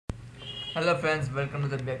Hello friends, welcome to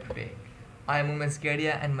the Back Today. I am Umesh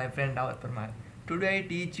Kedia and my friend Awad Parmar. Today I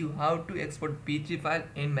teach you how to export PHP file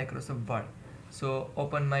in Microsoft Word. So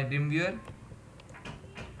open my Dreamweaver.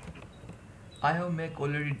 I have make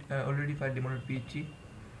already file download PHP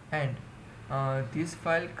and this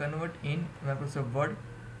file convert in Microsoft Word.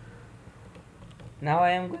 Now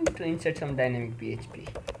I am going to insert some dynamic PHP.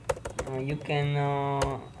 You can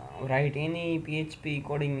write any PHP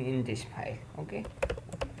coding in this file. Okay.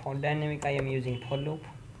 For dynamic, I am using for loop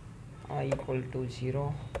equal to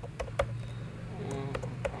 0.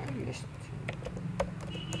 Yes.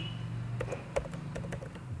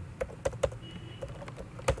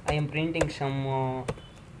 I am printing some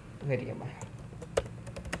variable.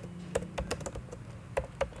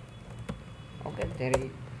 Okay,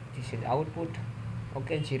 this is output.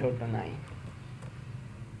 Okay, 0 to 9.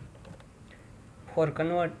 For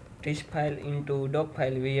convert this file into doc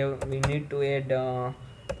file, we need to add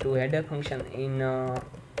to header function in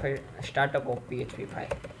startup of PHP file.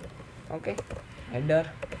 Okay,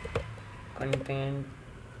 header content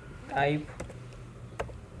type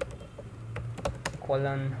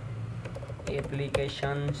colon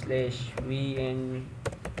application slash v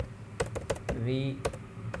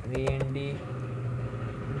vnd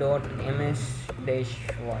dot ms dash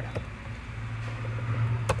word.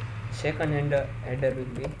 Second header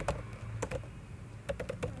will be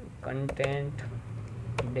content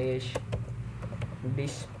dash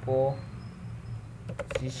disposition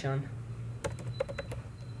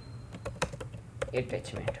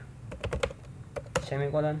attachment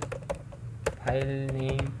semicolon file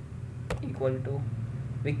name equal to,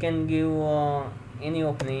 we can give any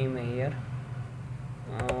of name here,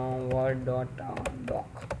 word dot doc.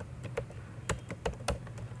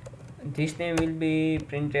 This name will be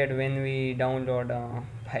printed when we download a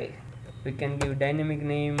file. We can give dynamic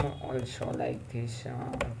name also, like this,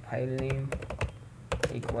 file name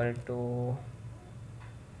equal to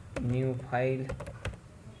new file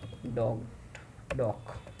doc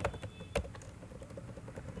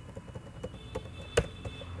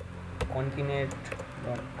concatenate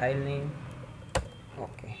dot file name.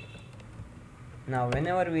 Okay, now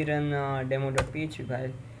whenever we run demo.php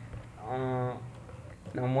file, uh,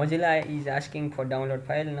 now Mozilla is asking for download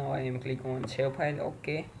file. Now I am click on save file.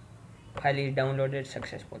 Okay, file is downloaded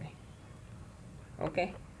successfully.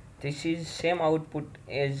 Okay, this is same output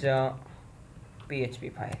as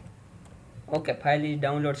PHP file. Okay, file is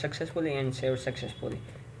downloaded successfully and saved successfully.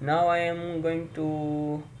 Now I am going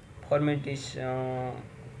to format this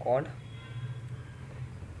code.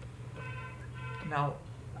 Now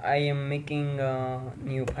I am making a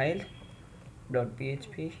new file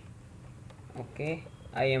 .php. Okay,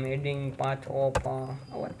 I am adding path of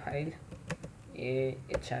our file a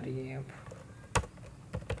href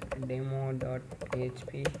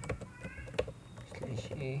demo.php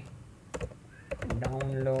slash a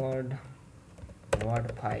download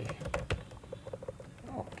word file.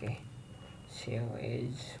 Okay, save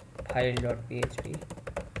as file.php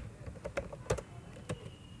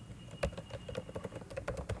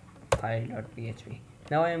file.php.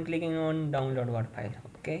 Now I am clicking on download word file.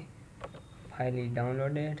 Okay, file is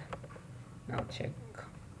downloaded. Now check.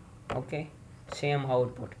 Okay, same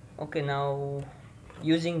output. Okay, now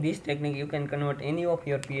using this technique you can convert any of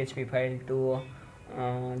your PHP file to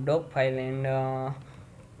doc file, and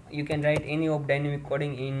you can write any of dynamic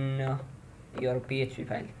coding in your PHP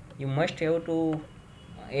file. You must have to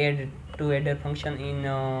add to header function in